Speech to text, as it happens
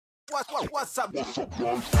What's up?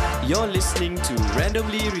 You're listening to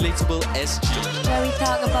Randomly Relatable SG, where we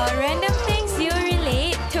talk about random things you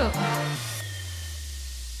relate to.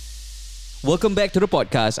 Welcome back to the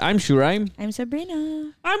podcast. I'm Shuraim. I'm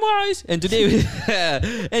Sabrina. I'm Wise. And today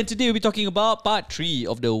we'll be talking about part 3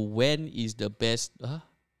 of the when is the best...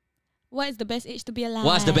 What is the best age to be alive?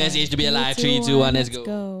 What's the best age to be alive? 3, 2, 1, let's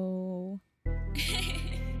go.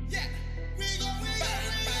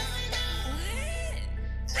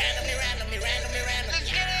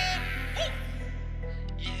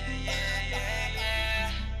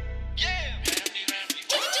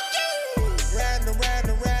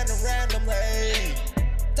 Randomly.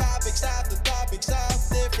 Topics of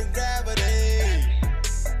different gravity.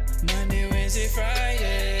 Monday, Wednesday,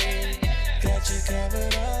 Friday. Got you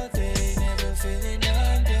covered all day. Never feeling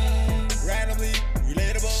under. Randomly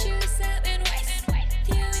relatable. Shoes up and wise.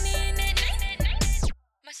 Tune in at night.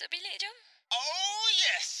 Masuk bilik jom. Oh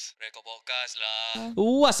yes. Rekod podcast lah.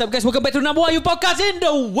 What's up guys? Welcome back to the number 1 you podcast in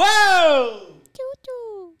the world.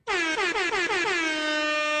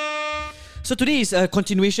 So today is a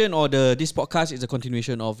continuation, or this podcast is a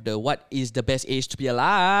continuation of the what is the best age to be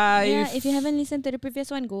alive. Yeah, if you haven't listened to the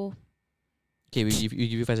previous one, go. Okay, we give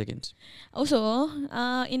you 5 seconds. Also,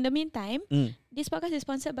 in the meantime, this podcast is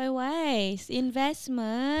sponsored by Wise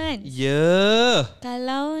Investment. Yeah.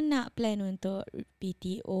 Kalau nak plan untuk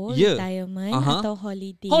PTO, Yeah. retirement atau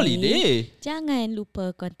holiday, jangan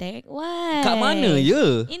lupa contact Wise. Kat mana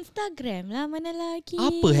ya? Instagram lah, mana lagi?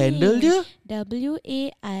 Apa handle dia?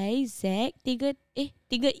 WAIZ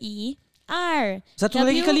 3ER. Satu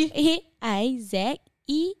lagi kali. WAIZ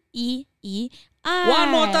EEER. One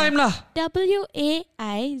more time lah.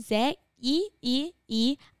 WAIZEEER.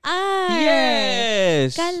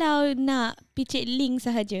 Yes. Kalau nak picit link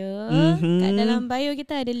sahaja, kat dalam bio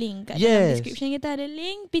kita ada link, kat dalam Yes. description kita ada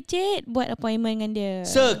link, picit buat appointment dengan dia.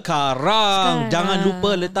 Sekarang jangan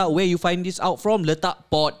lupa letak where you find this out from. Letak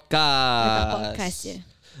podcast. Letak podcast je.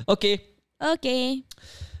 Okay.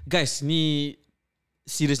 Guys, ni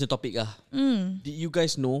seriousnya topik lah. Did you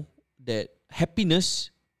guys know that happiness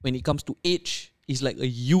when it comes to age is like a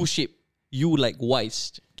U shape? You like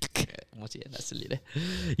Wise. Masih nak selit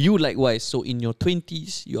You like Wise. So in your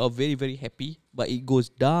 20s, you are very, very happy. But it goes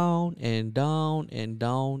down and down and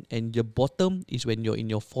down. And the bottom is when you're in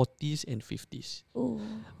your 40s and 50s. Oh.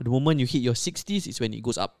 The moment you hit your 60s is when it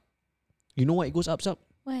goes up. You know why it goes up?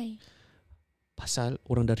 Why? Pasal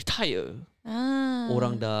orang dah retire.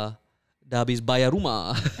 Orang dah habis bayar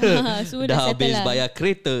rumah. So dah habis lah. bayar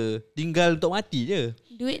kereta. Tinggal untuk mati je.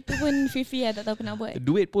 Duit tu pun free lah, tak tahu apa nak buat.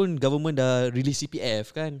 Duit pun government dah release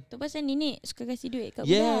CPF kan. Tu pasal nenek suka kasih duit kat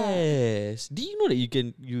budak. Yes. Do you know that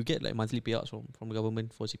you get like monthly payouts from the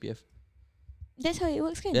government for CPF? That's how it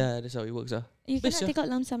works kan? Yeah, that's how it works You Best cannot take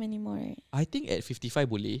out lump sum anymore, right? I think at 55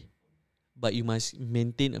 boleh. But you must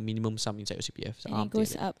maintain a minimum sum inside your CPF. And it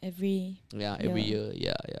goes up every every year.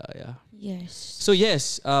 Yeah. Yes. So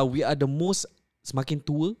yes, we are the most, semakin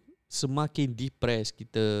tua, semakin depressed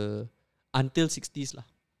kita until 60s lah.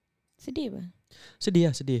 Sedih apa?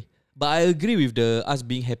 Sedih. But I agree with us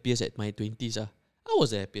being happiest at my 20s lah. I was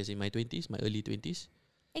the happiest in my 20s, my early 20s.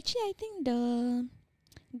 Actually, I think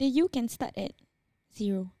the you can start at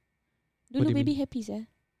 0. What do Dulu you baby mean? happy sah.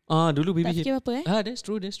 Dulu baby Tak fikir apa That's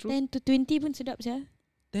true. 10 to 20 pun sedap sah.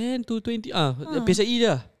 10 to 20 PSLE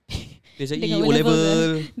dah. PSLE, Dengan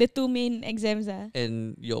O-level The 2 main exams lah.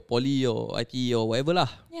 and your poly or IT or whatever lah.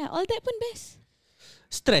 Yeah, all that pun best.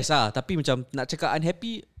 Stress lah. Tapi macam nak cakap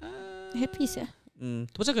unhappy, Happy sah.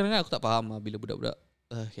 tu pasal kadang-kadang aku tak faham lah bila budak-budak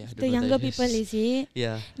okay, I don't The know younger that. people is it?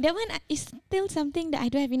 Yeah. That one is still something that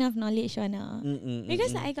I don't have enough knowledge on now.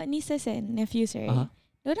 Because I got nieces and nephews, right?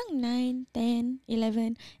 Diorang 9, 10,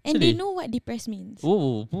 11 and they know what depressed means.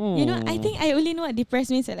 Oh. You know, I think I only know what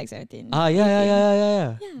depressed means at like 17.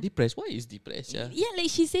 Yeah. Yeah. Depressed. What is depressed? Yeah,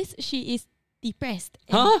 like she says she is depressed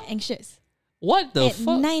and anxious. What the At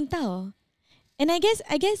fuck? 9 tau. And I guess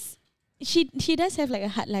she does have like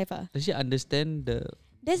a hard life Does she understand the...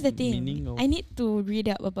 That's the thing. meaning of- I need to read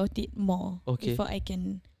up about it more Okay. before I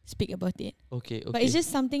can speak about it. Okay. But it's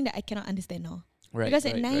just something that I cannot understand now. right, Because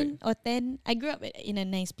at right. 9 or 10, I grew up in a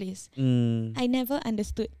nice place. Mm. I never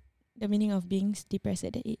understood the meaning of being depressed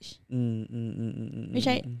at that age. Which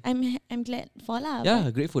I'm glad for lah. Yeah,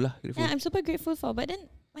 but grateful lah. Grateful. yeah, I'm super grateful for. But then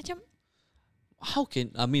macam How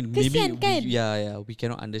can... I mean, Kesian maybe... kan? We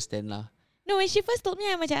cannot understand lah. no, when she first told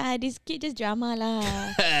me, I'm macam this kid just drama lah.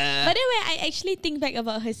 But then when I actually think back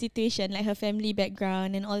about her situation, like her family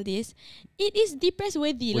background and all this, it is depressed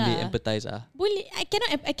worthy lah. Boleh empathize Boleh.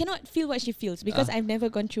 I cannot feel what she feels because I've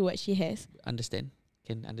never gone through what she has. Understand.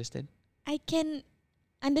 Can understand. I can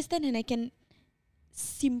understand and I can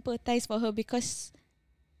sympathize for her because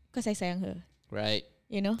I sayang her. Right.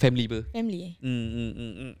 You know, Family ber. family.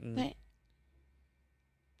 But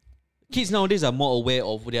Kids nowadays are more aware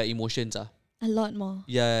of their emotions. a lot more.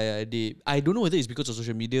 Yeah. I don't know whether it's because of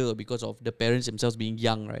social media or because of the parents themselves being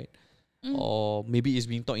young, right? Or maybe it's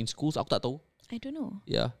being taught in schools. Aku tak tahu. I don't know.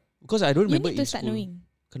 Yeah. Because I don't You remember need to in start school. knowing.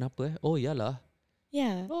 Kenapa Oh, yalah.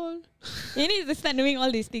 Yeah. You need to start knowing all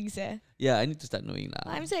these things. Yeah, I need to start knowing lah.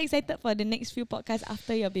 I'm so excited for the next few podcasts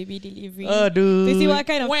after your baby delivery. Aduh. To see what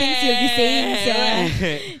kind of things you'll be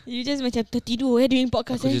saying. You just macam tertidur doing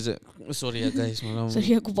podcast. Aku just sorry guys malam.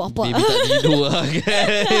 Sorry aku buat apa. Baby tak tidur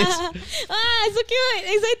guys. So cute.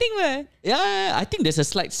 Exciting ber. Yeah, I think there's a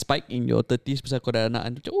slight spike in your 30s pasal kau dah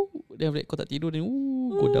anak. Macam then kau tak tidur then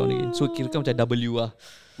go down again. So kira kan macam W lah.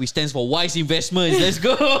 Which stands for wise investments. Let's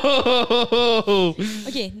go.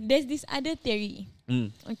 Okay, there's this other theory.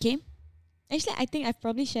 Okay. Actually, I think I've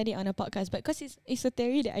probably shared it on a podcast, but because it's a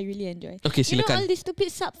theory that I really enjoy. Okay, you know silakan. all these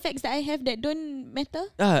stupid sub facts that I have that don't matter?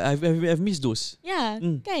 I've missed those. Yeah,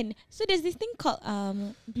 kan? So there's this thing called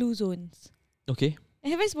blue zones. Okay.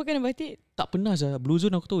 Have I spoken about it? Tak pernah sah. Blue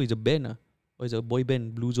Zone aku tahu is a band Or is a boy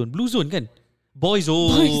band. Blue Zone. Blue Zone kan? Boy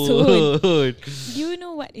Zone. Boy Do you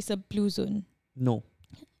know what is a blue zone? No.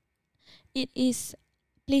 It is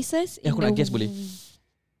places in Aku the nak guess boleh.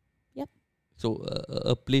 So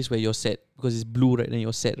a place where you're sad because it's blue right then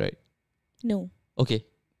you're sad right? No. Okay.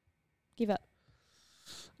 Give up.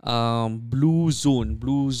 Blue Zone.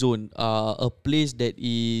 A place that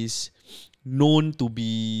is known to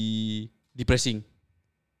be depressing.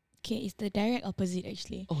 Okay, it's the direct opposite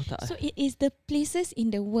actually. Oh tak. So it is the places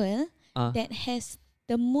in the world that has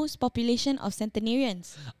the most population of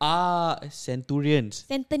centenarians. Centurions.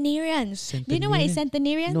 Centenarians. Do you know what is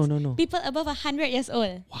centenarians? No. People above 100 years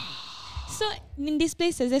old. Wow. So in these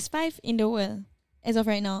places, there's 5 in the world as of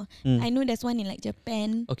right now. I know there's one in like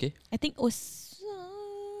Japan. Okay. I think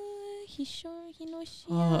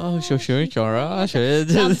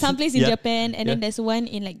some place in Japan, and then there's one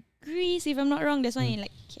in like Greece, if I'm not wrong. There's one in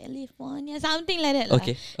like California, something like that.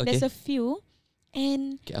 Okay. There's a few.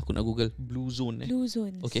 And Okay, aku nak Google Blue Zone. blue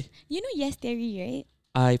zones. Okay. You know Yes Theory, right?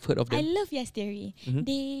 I've heard of I them. love Yes Theory.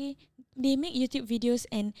 They make YouTube videos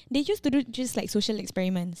and they used to do just like social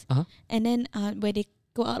experiments. And then where they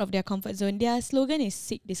go out of their comfort zone. Their slogan is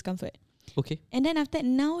seek discomfort. Okay. And then after that,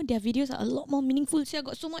 now their videos are a lot more meaningful. So I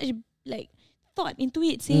got so much like thought into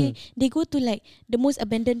it. Say they go to like the most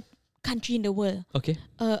abandoned country in the world. Okay.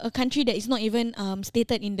 A country that is not even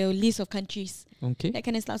stated in the list of countries. Okay. That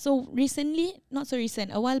kind of stuff. So recently, not so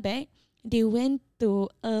recent, a while back, they went to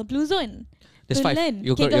a blue zone. There's to 5. learn.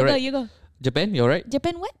 You're Okay, right. you go. Japan, you're right.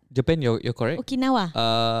 Japan what? Japan, you're correct. Okinawa.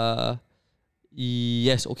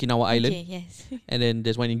 Yes, Okinawa Island. Okay, yes. And then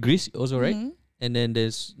there's one in Greece also, right? And then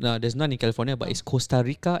there's none in California, but it's Costa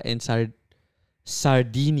Rica and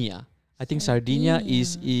Sardinia. I think Sardinia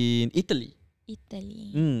is in Italy. Italy.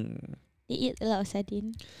 They eat a lot of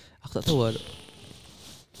sardine. Aku tak tahu.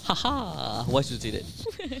 Haha. Why should you say that?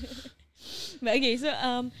 But okay, so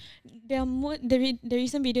the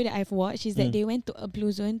recent video that I've watched is that they went to a blue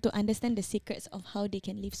zone to understand the secrets of how they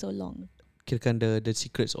can live so long. Kirakan the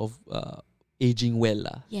secrets of aging well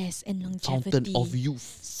lah. Yes, and longevity. Fountain of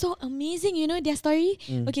youth. So amazing, you know their story.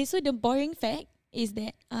 Okay, so the boring fact is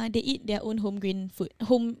that they eat their own homegrown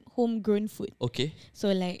food. Okay.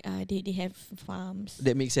 So like they have farms.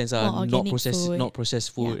 That makes sense. Or Not organic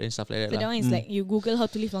processed food Yeah. and stuff like that. So that one is like you Google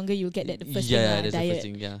how to live longer, you'll get that the first thing, that's the diet. first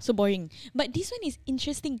thing. Yeah. So boring. But this one is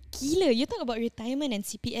interesting. Gila. You talk about retirement and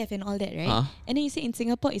CPF and all that, right? And then you say in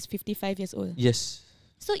Singapore is 55 years old. Yes.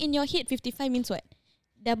 So in your head, 55 means what?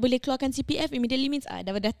 Dah boleh keluarkan CPF immediately means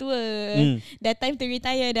dah tua. Dah time to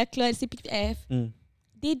retire, dah keluar CPF.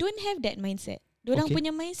 They don't have that mindset. Diorang punya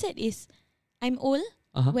mindset is I'm old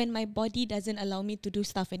when my body doesn't allow me to do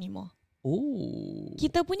stuff anymore. Oh.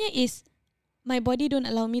 Kita punya is my body don't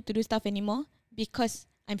allow me to do stuff anymore because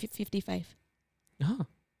I'm 55.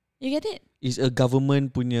 You get it? It's a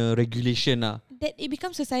government punya regulation lah. That it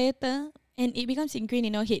becomes societal and it becomes ingrained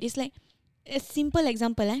in our head. It's like a simple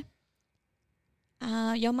example.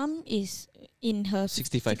 Your mum is in her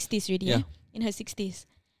 65. 60s already. Yeah. In her 60s.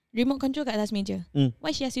 Remote control kat atas meja. Why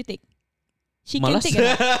she has you take? She Malas. can take or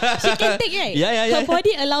not? She can take, right? Yeah. Her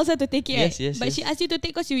body allows her to take it, right? Yes, But yes. she asks you to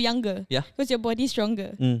take because you're younger. Yeah. Because your body is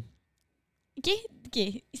stronger.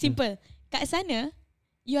 Okay, simple. Kat sana,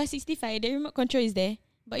 you are 65, the remote control is there,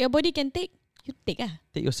 but your body can take, you take ah.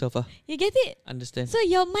 Take yourself ah. You get it? Understand. So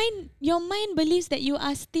your mind believes that you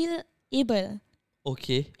are still able.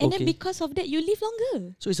 Okay. And then because of that, you live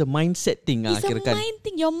longer. So it's a mindset thing It's a kirakan. mind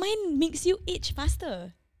thing. Your mind makes you age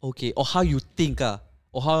faster. Okay. Or how you think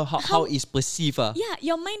or how is perceived. Yeah,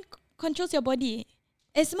 your mind controls your body.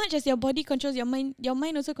 As much as your body controls your mind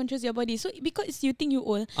also controls your body. So because you think you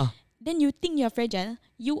old, then you think you're fragile.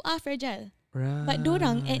 You are fragile. Right. But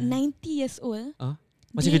dorang at 90 years old,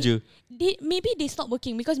 masih kerja. Maybe they stop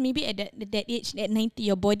working because maybe at that age, at 90,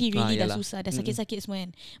 your body really dah yalah. susah, dah sakit-sakit semua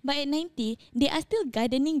kan. But at 90, they are still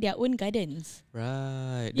gardening their own gardens.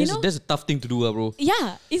 Right. You know? That's a tough thing to do, bro.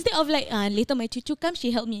 Yeah, instead of like later my cucu come,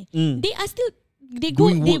 she help me. They are still they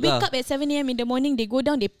wake up at 7 a.m. in the morning. They go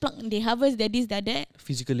down, they pluck, they harvest, their this, their that.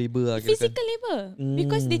 Physical labor. Physical labor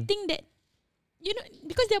because they think that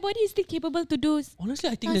because their body is still capable to do. Honestly,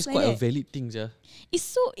 I think that's quite a valid thing, yeah. It's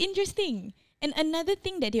so interesting. And another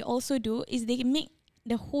thing that they also do is they make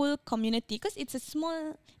the whole community, because it's a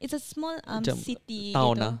small city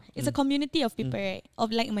town gitu. It's a community of people, right?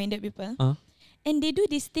 Of like-minded people. And they do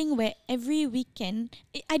this thing where every weekend,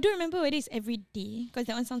 I don't remember whether it's every day, because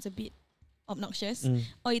that one sounds a bit obnoxious,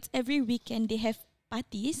 or it's every weekend they have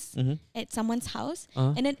parties at someone's house,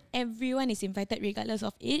 and then everyone is invited regardless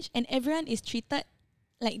of age, and everyone is treated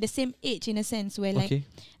like the same age in a sense, where like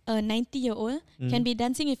a 90-year-old can be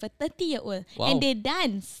dancing with a 30-year-old. Wow. And they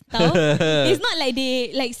dance, tau? It's not like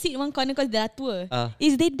they like sit one corner because they are tua.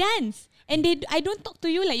 Is they dance. And I don't talk to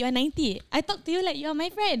you like you are 90. I talk to you like you are my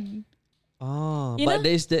friend. You but know?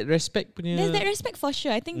 there's that respect punya. There's that respect for sure.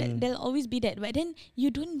 I think that there'll always be that. But then you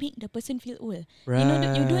don't make the person feel old. Right. You know,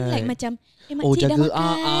 you don't like macam, makcik dah jaga,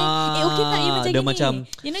 makan. Okay tak, you macam dia gini. macam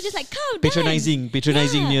you know, just like kau patronizing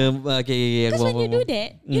Yeah. Okay, because when you do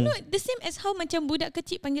that, you know, the same as how macam budak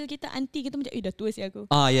kecil panggil kita auntie, kita macam, dah tua si aku.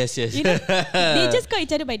 Yes. You know, they just call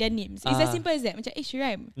each other by their names. It's as simple as that. Macam,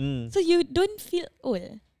 Shiraim. So you don't feel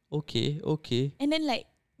old. Okay. And then like,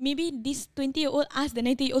 maybe this 20-year-old asked the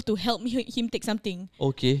 90-year-old to help him take something.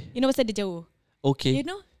 Okay. You know, pasal dia jauh. Okay. You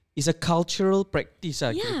know? It's a cultural practice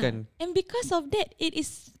Yeah. And because of that, it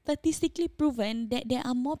is statistically proven that there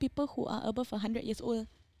are more people who are above 100 years old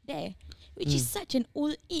there. Which is such an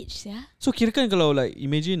old age, yeah. So kirakan kalau like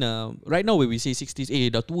imagine right now when we say 60s,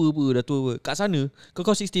 dah tua apa. Kat sana kau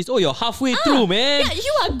 60s, you're halfway through, man. Yeah,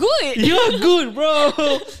 you are good. You are good, bro.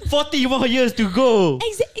 40 more years to go.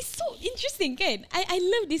 It's so interesting, kan? I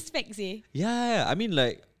love these facts, eh. Yeah, I mean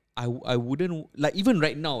like I wouldn't like even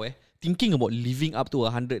right now thinking about living up to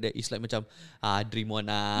 100 that is like macam dream on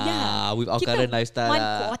with our current lifestyle. One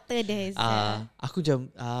quarter there is. Aku macam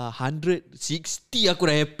 160 aku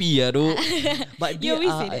dah happy tu. But You dia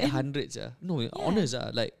always say at that. 100 No, honest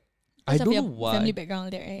like I Because of don't your know why. family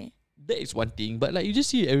background there, right? That is one thing, but like you just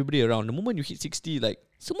see everybody around. The moment you hit 60, like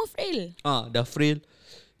Semua frail. dah frail,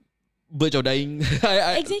 verge of dying.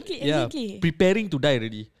 Exactly. Preparing to die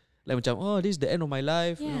already. Like macam this is the end of my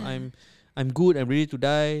life. You know, I'm good. I'm ready to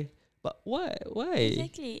die. But why?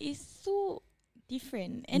 Exactly. It's so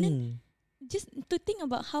different. And then just to think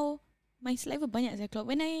about how my saliva banyak saya keluar.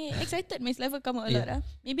 When I excited, my saliva come out a lot.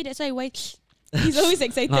 Maybe that's why he's always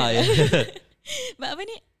excited. But apa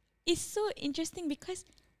ni, it's so interesting because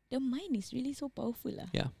the mind is really so powerful lah.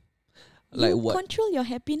 Yeah. Like you what? Control your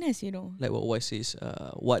happiness, you know. Like what Wise says,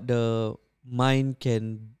 what the mind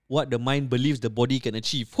believes the body can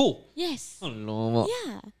achieve. Yes. Allah.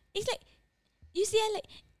 Yeah. It's like, you see, like,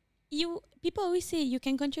 people always say you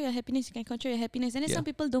can control your happiness, and then some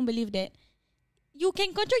people don't believe that. You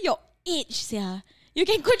can control your age, yeah. You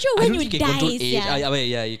can control when you die,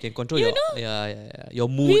 yeah. You can control you your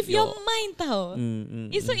mood. With your mind, tau.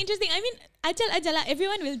 It's so interesting. I mean, ajal lah,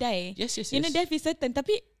 everyone will die. Yes. You know, death is certain.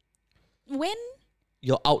 Tapi, when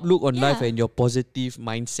your outlook on life and your positive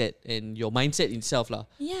mindset and your mindset itself lah,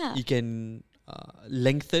 it can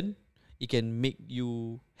lengthen, it can make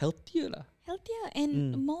you healthier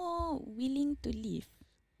and more willing to live.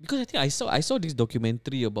 Because I think I saw this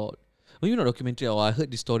documentary about, not documentary, or I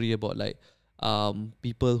heard this story about like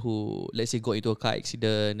people who, let's say, got into a car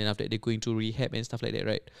accident and after that they're going to rehab and stuff like that,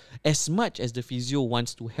 right? As much as the physio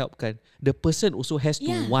wants to help, the person also has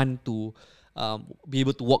to want to be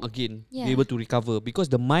able to walk again, be able to recover, because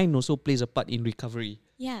the mind also plays a part in recovery.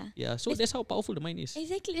 Yeah. So that's how powerful the mind is.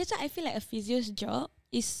 Exactly. That's why I feel like a physio's job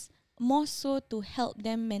is more so to help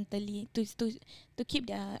them mentally, to keep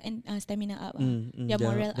their stamina up, their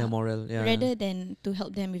moral, rather than to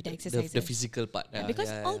help them with the exercises. The physical part. Because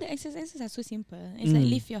all the exercises are so simple. It's like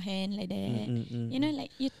lift your hand like that. You know, like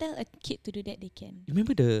you tell a kid to do that, they can. You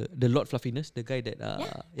remember the Lord Fluffiness, the guy that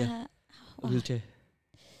wheelchair.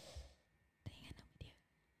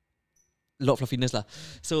 Lord Fluffiness lah.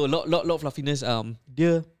 So Lord Fluffiness,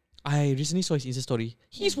 I recently saw his Insta story.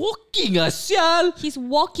 He's walking, sial. He's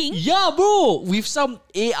walking? Yeah, bro. With some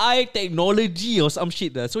AI technology or some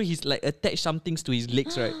shit. So he's like attached some things to his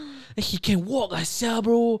legs, right? He can walk,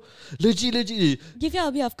 bro. Legit. Give you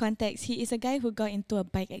a bit of context. He is a guy who got into a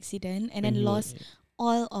bike accident and then lost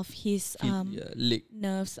all of his leg.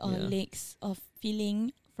 nerves or Yeah. legs of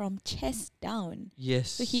feeling from chest down.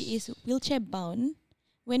 Yes. So he is wheelchair bound.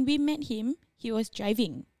 When we met him, he was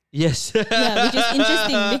driving. Yes. Yeah, which is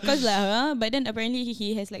interesting because but then apparently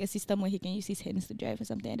he has like a system where he can use his hands to drive or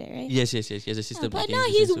something like that, right? Yes. He has a system. But now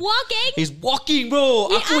he's walking. He's walking,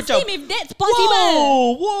 bro. We asked him if that's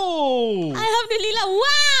possible. Whoa. Alhamdulillah,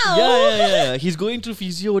 wow. Yeah. He's going through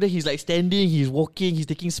physio. Then he's like standing. He's walking. He's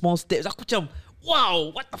taking small steps. Aku macam,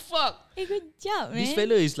 wow, what the fuck? Hey, good job, man. This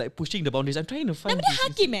fella is like pushing the boundaries. I'm trying to find. Nama dia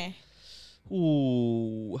Hakim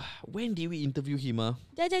Ooh, when did we interview him?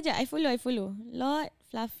 Jap, I follow. Lord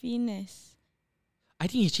Fluffiness. I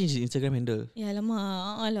think he changed his Instagram handle. Ya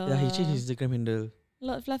lama lah. Yeah, he changed his Instagram handle.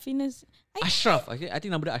 Lord Fluffiness. Ashraf. Okay, I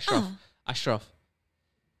think nama dia Ashraf.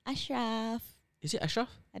 Ashraf. Is it Ashraf?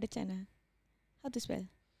 Ada cana. How to spell?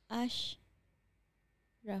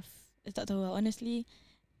 Ashraf. Tak tahu lah. Honestly.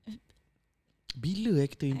 Bila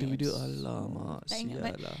kita interview dia? I'm Alamak, tak ingat,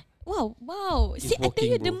 but- sialah. Wow. He's See, I tell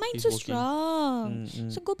you, walking, the bro. mind He's so walking. strong. Mm.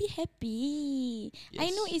 So go be happy. I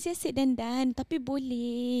Yes. know easier said than done, tapi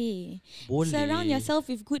boleh. Boleh. Surround yourself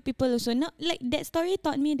with good people also. Not like that story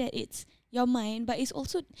taught me that it's your mind, but it's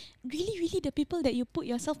also really the people that you put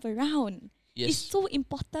yourself around. It's Yes. so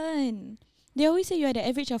important. They always say you are the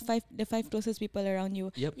average of the five closest people around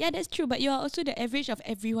you. Yep. Yeah, that's true, but you are also the average of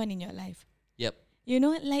everyone in your life. Yep. You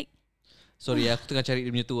know, like Sorry, aku tengah cari dia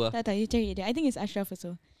punya tu lah. tak, you cari dia. I think it's Ashraf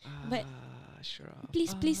also. But Ashraf.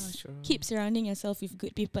 please Ashraf. keep surrounding yourself with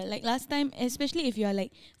good people. Like last time, especially if you are like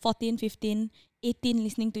 14, 15, 18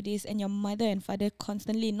 listening to this and your mother and father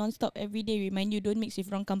constantly non-stop every day remind you don't mix with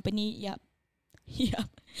wrong company. Yup.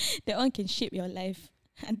 That one can shape your life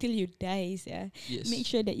until you die. Yeah. Yes. Make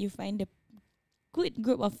sure that you find a good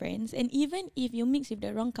group of friends, and even if you mix with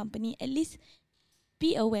the wrong company, at least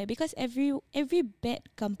be aware, because every bad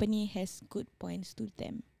company has good points to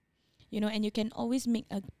them. You know, and you can always make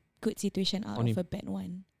a good situation out Found of him. a bad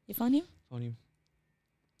one. You found him? Found him.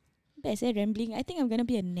 Best rambling. I think I'm gonna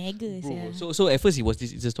be a nagger. Bro, so at first it was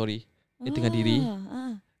this Insta story. Dia tengah diri.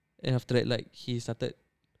 Ah, And after that, like, he started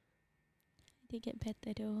they get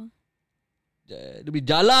better though. dia pergi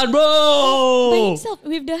jalan, bro. By himself,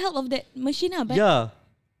 with the help of that machine, but Yeah.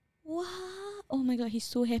 wow, oh my god, he's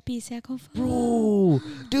so happy. Saya confirm. Bro,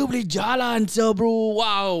 dia boleh jalan sah, bro.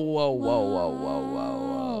 Wow.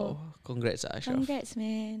 Congrats, Ashraf. Congrats,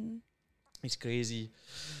 man. It's crazy.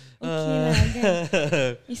 Okay lah,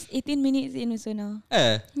 kan. It's 18 minutes in also now.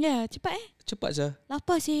 Yeah, cepat Cepat sah.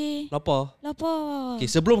 Lapar sih. Lapar. Lapar. Okay,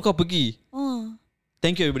 sebelum kau pergi, Oh.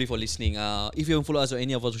 thank you everybody for listening. If you don't follow us on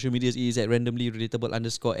any of our social medias, it is at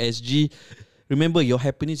randomlyrelatable_SG. Remember, your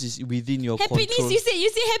happiness is within your Happiness, control. you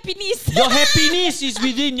say happiness. Your happiness is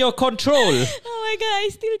within your control. Oh my god, I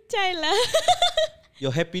still child lah. Your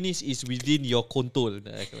happiness is within your control.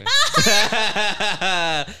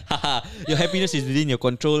 Your happiness is within your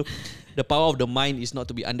control. The power of the mind is not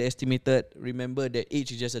to be underestimated. Remember that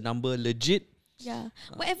age is just a number, legit. Yeah.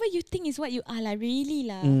 Whatever you think is what you are lah, really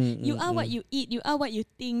lah. Mm, You are what you eat, you are what you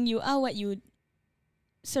think, you are what you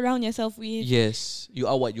surround yourself with. Yes, you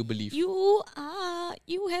are what you believe. You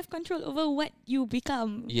have control over what you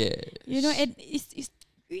become. Yes. You know, and it's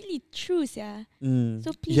really true, yeah.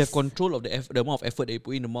 So You have please. control of the amount of effort that you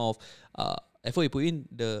put in, the amount of effort you put in,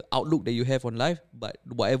 the outlook that you have on life. But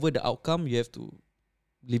whatever the outcome, you have to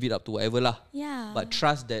leave it up to whatever lah. Yeah. But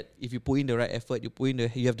trust that if you put in the right effort, you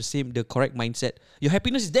have the correct mindset. Your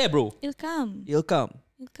happiness is there, bro. It'll come. It'll come.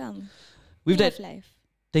 It'll come. With We that, love life.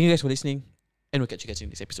 thank you guys for listening, and we'll catch you guys in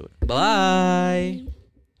the next episode. Bye.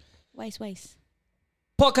 Wise.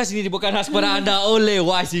 Podcast ini dibawakan khas kepada anda oleh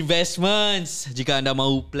Wise Investments. Jika anda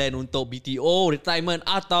mahu plan untuk BTO, retirement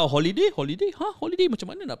atau holiday macam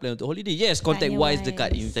mana nak plan untuk holiday? Yes, contact Tanya Wise Wise.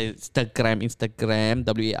 dekat Instagram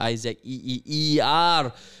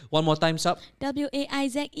WAIZEEER. One more time, Sab.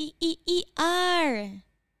 WAIZEEER.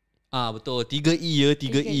 Betul. 3 E ya,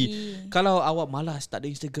 3 E. E. Kalau awak malas tak ada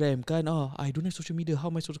Instagram kan, I don't have social media, how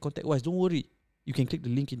am I supposed to contact Wise? Don't worry. You can click the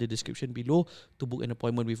link in the description below to book an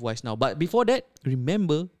appointment with Wise now. But before that,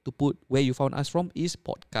 remember to put where you found us from is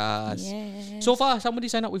podcast. Yes. So far, somebody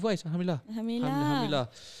sign up with Wise. Alhamdulillah. Alhamdulillah.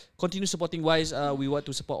 Continue supporting Wise. We want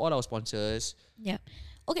to support all our sponsors. Yeah.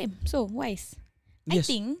 Okay, so Wise. Yes. I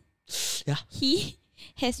think Yeah. he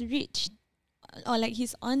has reached, or like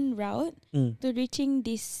he's on route to reaching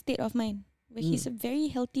this state of mind where he's very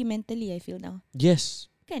healthy mentally, I feel now. Yes.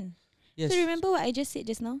 Kan? Yes. So remember what I just said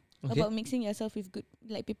just now Okay. about mixing yourself with good,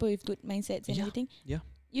 like people with good mindsets and Yeah. everything? Yeah.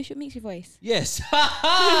 you should mix with Wise. Yes.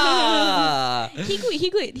 He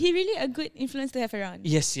good. He really a good influence to have around.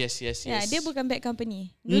 Yes. Yeah, dia bukan bad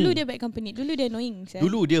company. Dulu dia bad company. Dulu dia annoying.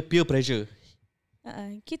 Dulu dia peer pressure.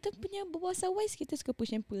 Kita punya berbual pasal Wise, kita suka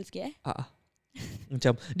push and pull sikit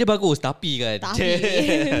Macam dia bagus tapi kan.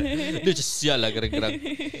 Dia macam sial lah kadang-kadang.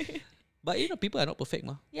 But you know, people are not perfect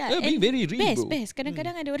mah. Yeah, They're being very real, bro. Best.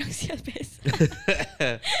 Kadang-kadang ada orang sial best.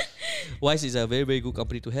 Wise is a very, very good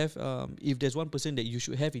company to have. If there's one person that you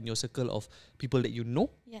should have in your circle of people that you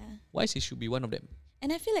know, Wise should be one of them.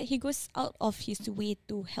 And I feel like he goes out of his way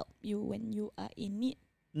to help you when you are in need.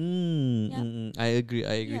 I agree.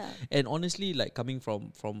 Yeah. And honestly, like coming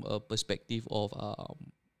from a perspective of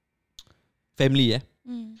family,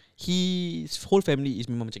 his whole family is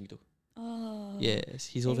memang macam itu. Oh. Yes,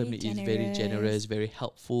 his whole family is very generous, very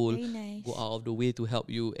helpful. Very nice. Go out of the way to help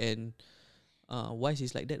you, and Wise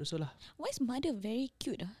is like that also lah. Wise mother very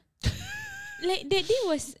cute. Like that day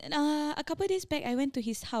was a couple of days back. I went to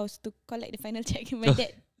his house to collect the final check. My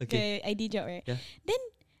dad, the ID job, right? Yeah. Then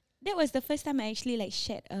that was the first time I actually like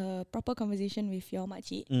shared a proper conversation with your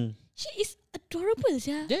makcik. She is adorable,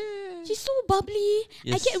 yeah. She's so bubbly.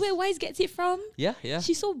 Yes. I get where Wise gets it from. Yeah.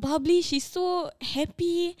 She's so bubbly. She's so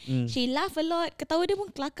happy. She laugh a lot. Ketawa dia pun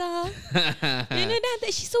kelakar. You know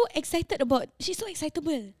that she's so excited about. She's so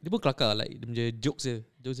excitable. Dia pun kelakar like dia punya jokes dia.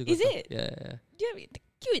 Is it? Yeah.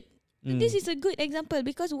 Cute. This is a good example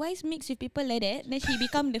because Wise mix with people like that, then he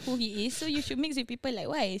become the who he is. So you should mix with people like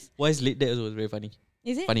Wise. Wise late dad also was very funny.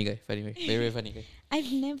 Is it? Funny guy. Very, very funny guy. I've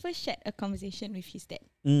never shared a conversation with his dad.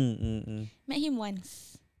 Met him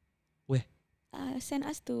once. Where? Send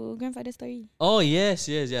us to grandfather story. Oh yes.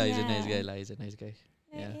 He's a nice guy lah. He's a nice guy.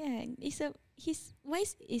 Yeah.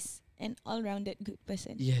 Wise is an all-rounded good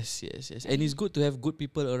person. Yes. And it's good to have good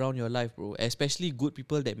people around your life, bro. Especially good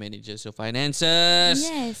people that manages your finances.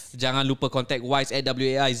 Yes. Jangan lupa contact Wise at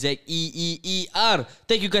WAIZEEER.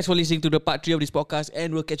 Thank you guys for listening to the part 3 of this podcast,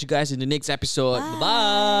 and we'll catch you guys in the next episode.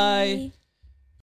 Bye.